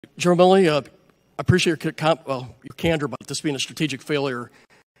General Milley, I appreciate your candor about this being a strategic failure.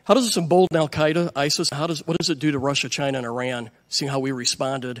 How does this embolden al-Qaeda, ISIS? What does it do to Russia, China, and Iran, seeing how we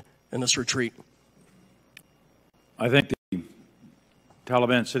responded in this retreat? I think the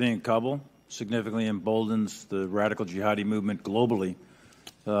Taliban sitting in Kabul significantly emboldens the radical jihadi movement globally.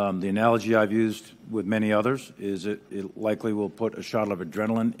 The analogy I've used with many others is it likely will put a shot of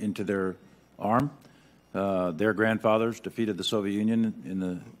adrenaline into their arm. Their grandfathers defeated the Soviet Union in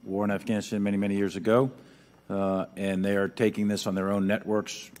the war in Afghanistan many, many years ago, and they are taking this on their own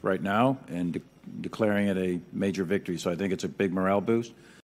networks right now and declaring it a major victory. So I think it's a big morale boost.